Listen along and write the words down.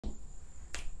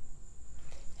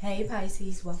Hey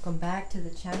Pisces, welcome back to the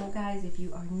channel, guys. If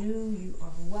you are new, you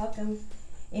are welcome.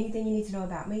 Anything you need to know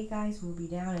about me, guys, will be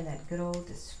down in that good old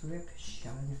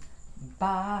description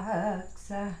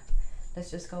box. Let's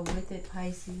just go with it,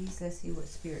 Pisces. Let's see what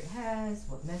Spirit has,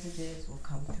 what messages will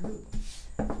come through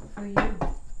for you.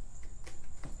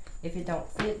 If it don't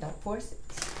fit, don't force it,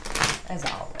 as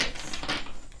always.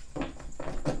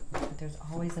 But there's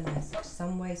always a message,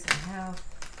 some way, somehow.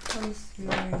 Holy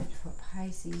Spirit for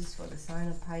Pisces, for the sign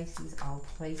of Pisces, all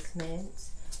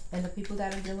placements. And the people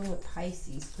that are dealing with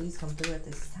Pisces, please come through at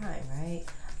this time, right?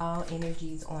 All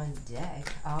energies on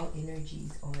deck. All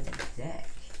energies on deck.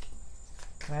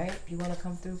 Right? If you want to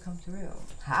come through, come through.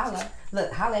 Holla.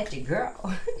 Look, holla at your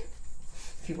girl.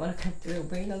 If you want to come through,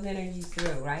 bring those energies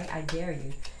through, right? I dare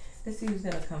you. Let's see who's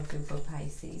going to come through for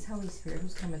Pisces. Holy Spirit,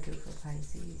 who's coming through for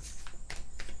Pisces?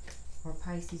 Or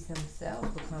Pisces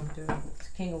themselves will come through.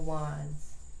 King of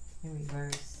Wands in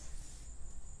reverse.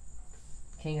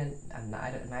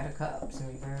 Knight of Cups in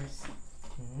reverse.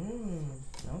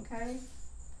 Okay.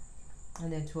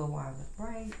 And then Two of Wands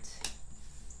upright.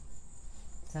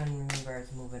 Sun in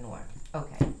reverse, moving on.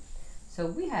 Okay. So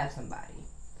we have somebody.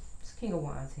 It's King of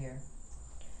Wands here.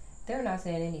 They're not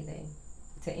saying anything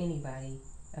to anybody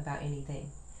about anything.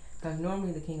 Because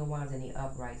normally the King of Wands and the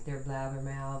uprights, they're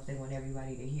blabbermouths. They want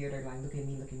everybody to hear. They're like, look at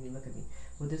me, look at me, look at me.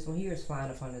 Well, this one here is flying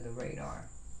up under the radar.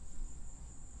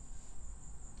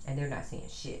 And they're not saying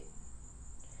shit.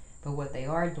 But what they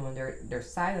are doing, they're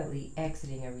silently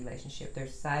exiting a relationship. They're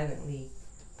silently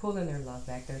pulling their love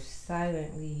back. They're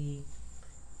silently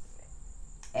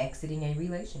exiting a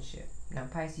relationship. Now,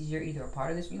 Pisces, you're either a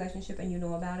part of this relationship and you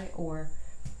know about it, or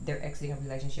they're exiting a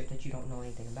relationship that you don't know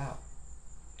anything about.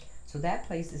 So that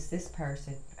places this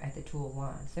person at the Two of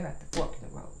Wands. They're at the fork in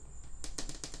the road.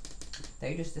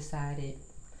 They just decided,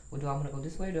 well, do I want to go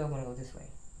this way or do I want to go this way?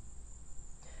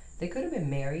 They could have been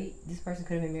married. This person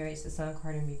could have been married. It's the Sun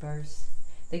card in reverse.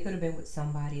 They could have been with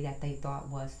somebody that they thought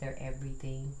was their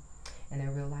everything. And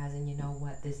they're realizing, you know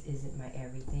what, this isn't my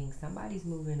everything. Somebody's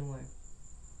moving on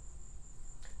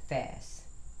fast.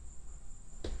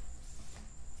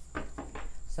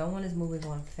 Someone is moving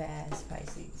on fast,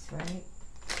 Pisces, right?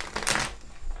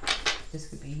 This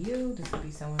could be you, this could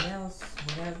be someone else,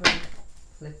 whatever.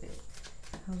 Flip it.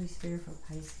 Holy Spirit for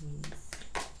Pisces.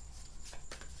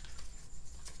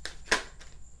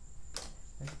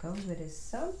 Let's go with it.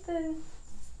 Something.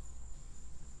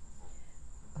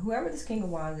 Whoever this King of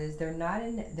Wands is, they're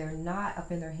not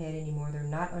up in their head anymore. They're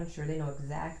not unsure. They know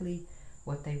exactly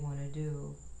what they want to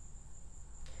do.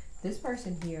 This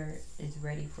person here is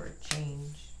ready for a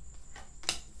change.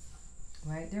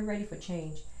 Right? They're ready for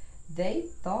change. They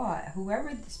thought,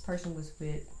 whoever this person was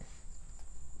with,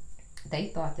 they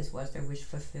thought this was their wish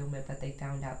fulfillment, but they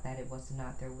found out that it was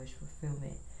not their wish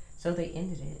fulfillment. So they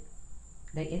ended it.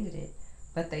 They ended it.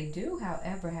 But they do,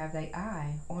 however, have their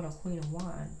eye on a Queen of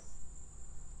Wands.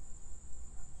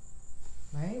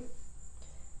 Right?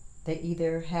 They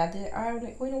either have their eye on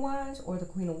the Queen of Wands, or the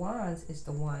Queen of Wands is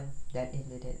the one that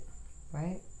ended it.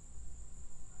 Right?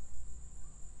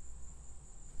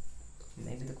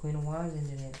 Maybe the Queen of Wands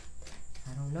ended it.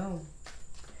 I don't know.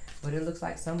 But it looks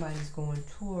like somebody's going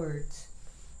towards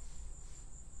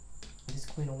this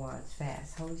Queen of Wands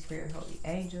fast. Holy Spirit, Holy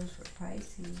Angels for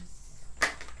Pisces.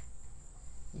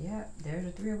 Yeah, there's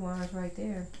the Three of Wands right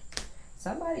there.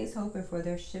 Somebody's hoping for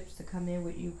their ships to come in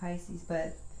with you, Pisces,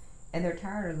 and they're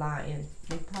tired of lying.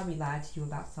 They probably lied to you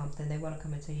about something. They want to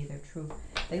come and tell you their truth.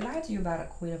 They lied to you about a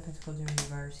Queen of Pentacles in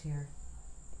reverse here.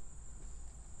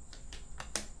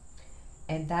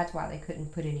 And that's why they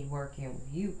couldn't put any work in with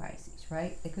you, Pisces,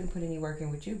 right? They couldn't put any work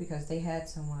in with you because they had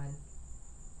someone.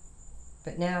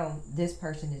 But now this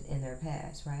person is in their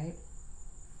past, right?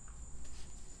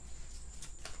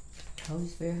 Holy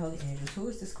Spirit, Holy Angels. Who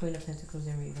is this Queen of Pentacles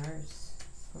in reverse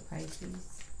for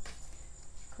Pisces?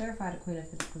 Clarify the Queen of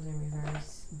Pentacles in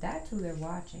reverse. That's who they're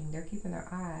watching. They're keeping their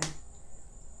eye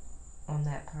on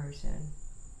that person.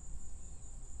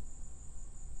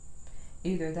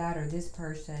 Either that or this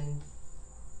person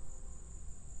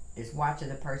is watching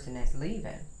the person that's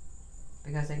leaving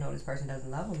because they know this person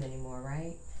doesn't love them anymore,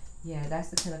 right? Yeah, that's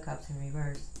the Ten of Cups in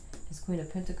reverse. This Queen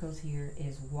of Pentacles here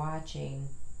is watching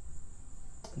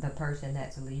the person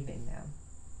that's leaving them,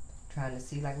 trying to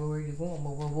see like, well, where are you going?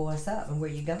 Well, what's up and where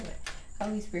you going?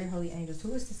 Holy Spirit, Holy Angels.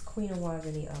 Who is this Queen of Wands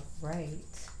in the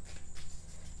upright?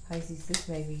 Pisces, this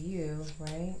may be you,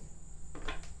 right?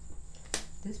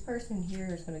 This person here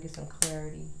is going to get some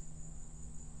clarity.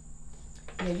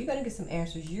 Yeah, you're going to get some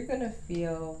answers. You're going to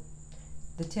feel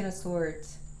the Ten of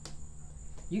Swords.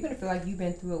 You're going to feel like you've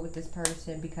been through it with this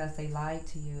person because they lied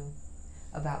to you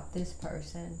about this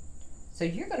person. So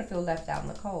you're going to feel left out in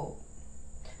the cold.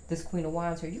 This Queen of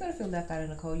Wands here, you're going to feel left out in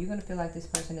the cold. You're going to feel like this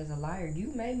person is a liar.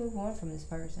 You may move on from this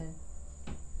person.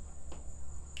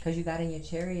 Because you got in your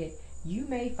Chariot. You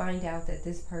may find out that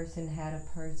this person had a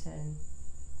person.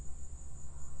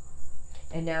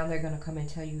 And now they're going to come and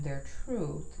tell you their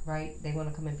truth, right? They want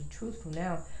to come and be truthful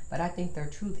now. But I think their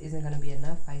truth isn't going to be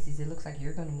enough, Pisces. It looks like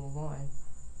you're going to move on.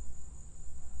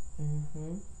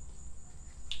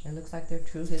 It looks like their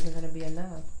truth isn't going to be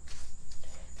enough.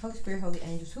 Holy Spirit, Holy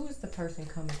Angels, who is the person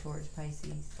coming towards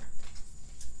Pisces?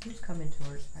 Who's coming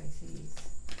towards Pisces?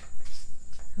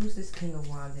 Who's this King of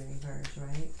Wands in reverse,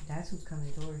 right? That's who's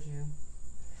coming towards you.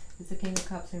 It's the King of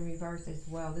Cups in reverse as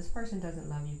well. This person doesn't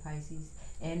love you, Pisces.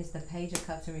 And it's the Page of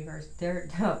Cups in reverse. They're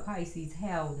Pisces,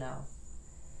 hell no.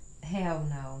 Hell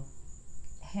no.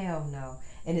 Hell no.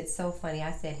 And it's so funny.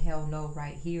 I said hell no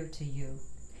right here to you.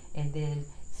 And then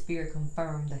Spirit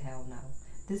confirmed the hell no.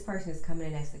 This person is coming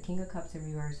in as the King of Cups in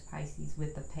reverse, Pisces,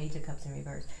 with the Page of Cups in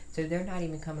reverse. So they're not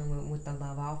even coming with the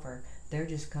love offer. They're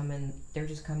just coming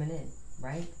in,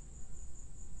 right?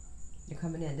 You're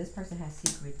coming in. This person has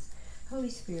secrets. Holy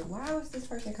Spirit, why was this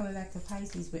person coming back to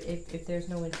Pisces? But if there's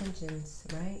no intentions,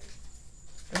 right?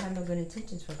 They have no good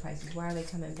intentions for Pisces. Why are they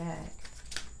coming back?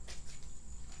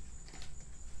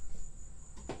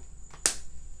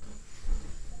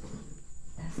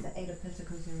 That's the Eight of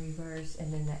Pentacles in reverse,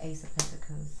 and then the Ace of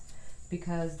Pentacles.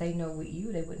 Because they know with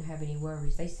you, they wouldn't have any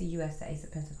worries. They see you as the Ace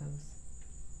of Pentacles.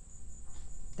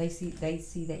 They see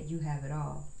that you have it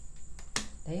all.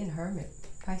 They in Hermit.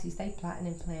 Pisces, they plotting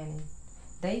and planning.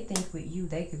 They think with you,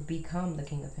 they could become the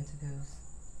King of Pentacles.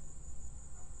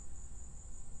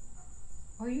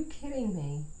 Are you kidding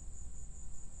me?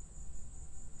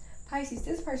 Pisces,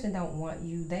 this person don't want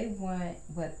you. They want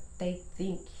what they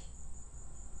think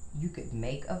you could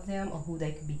make of them or who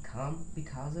they could become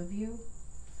because of you.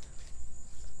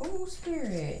 Oh,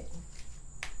 Spirit.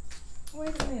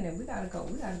 Wait a minute. We gotta go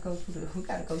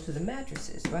to the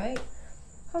mattresses, right?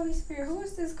 Holy Spirit, who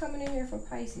is this coming in here for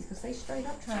Pisces? Because they straight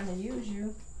up trying to use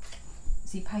you.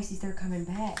 See, Pisces, they're coming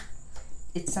back.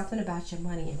 It's something about your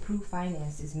money. Improve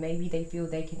finances. Maybe they feel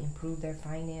they can improve their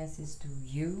finances through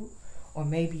you. Or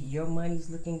maybe your money's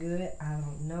looking good. I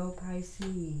don't know,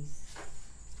 Pisces.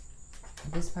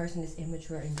 This person is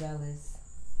immature and jealous.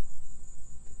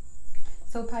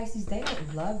 So, Pisces, they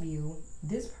don't love you.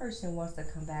 This person wants to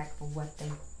come back for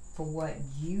what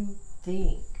you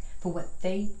think. For what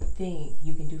they think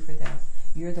you can do for them.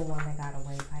 You're the one that got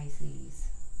away, Pisces.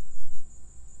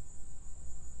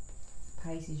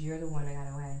 Pisces, you're the one that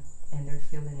got away. And they're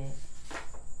feeling it.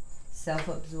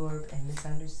 Self-absorbed and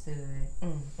misunderstood.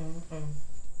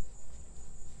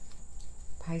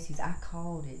 Pisces, I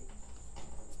called it.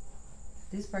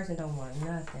 This person don't want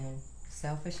nothing.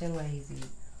 Selfish and lazy.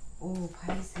 Oh,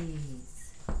 Pisces.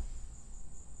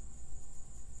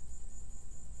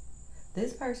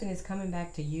 This person is coming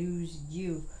back to use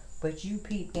you, but you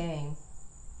peep game.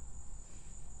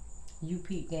 You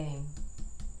peep game.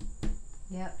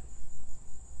 Yep.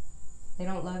 They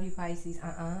don't love you, Pisces.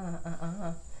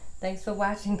 Thanks for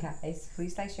watching, guys.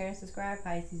 Please like, share, and subscribe,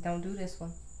 Pisces. Don't do this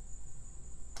one.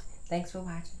 Thanks for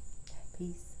watching.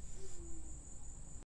 Peace.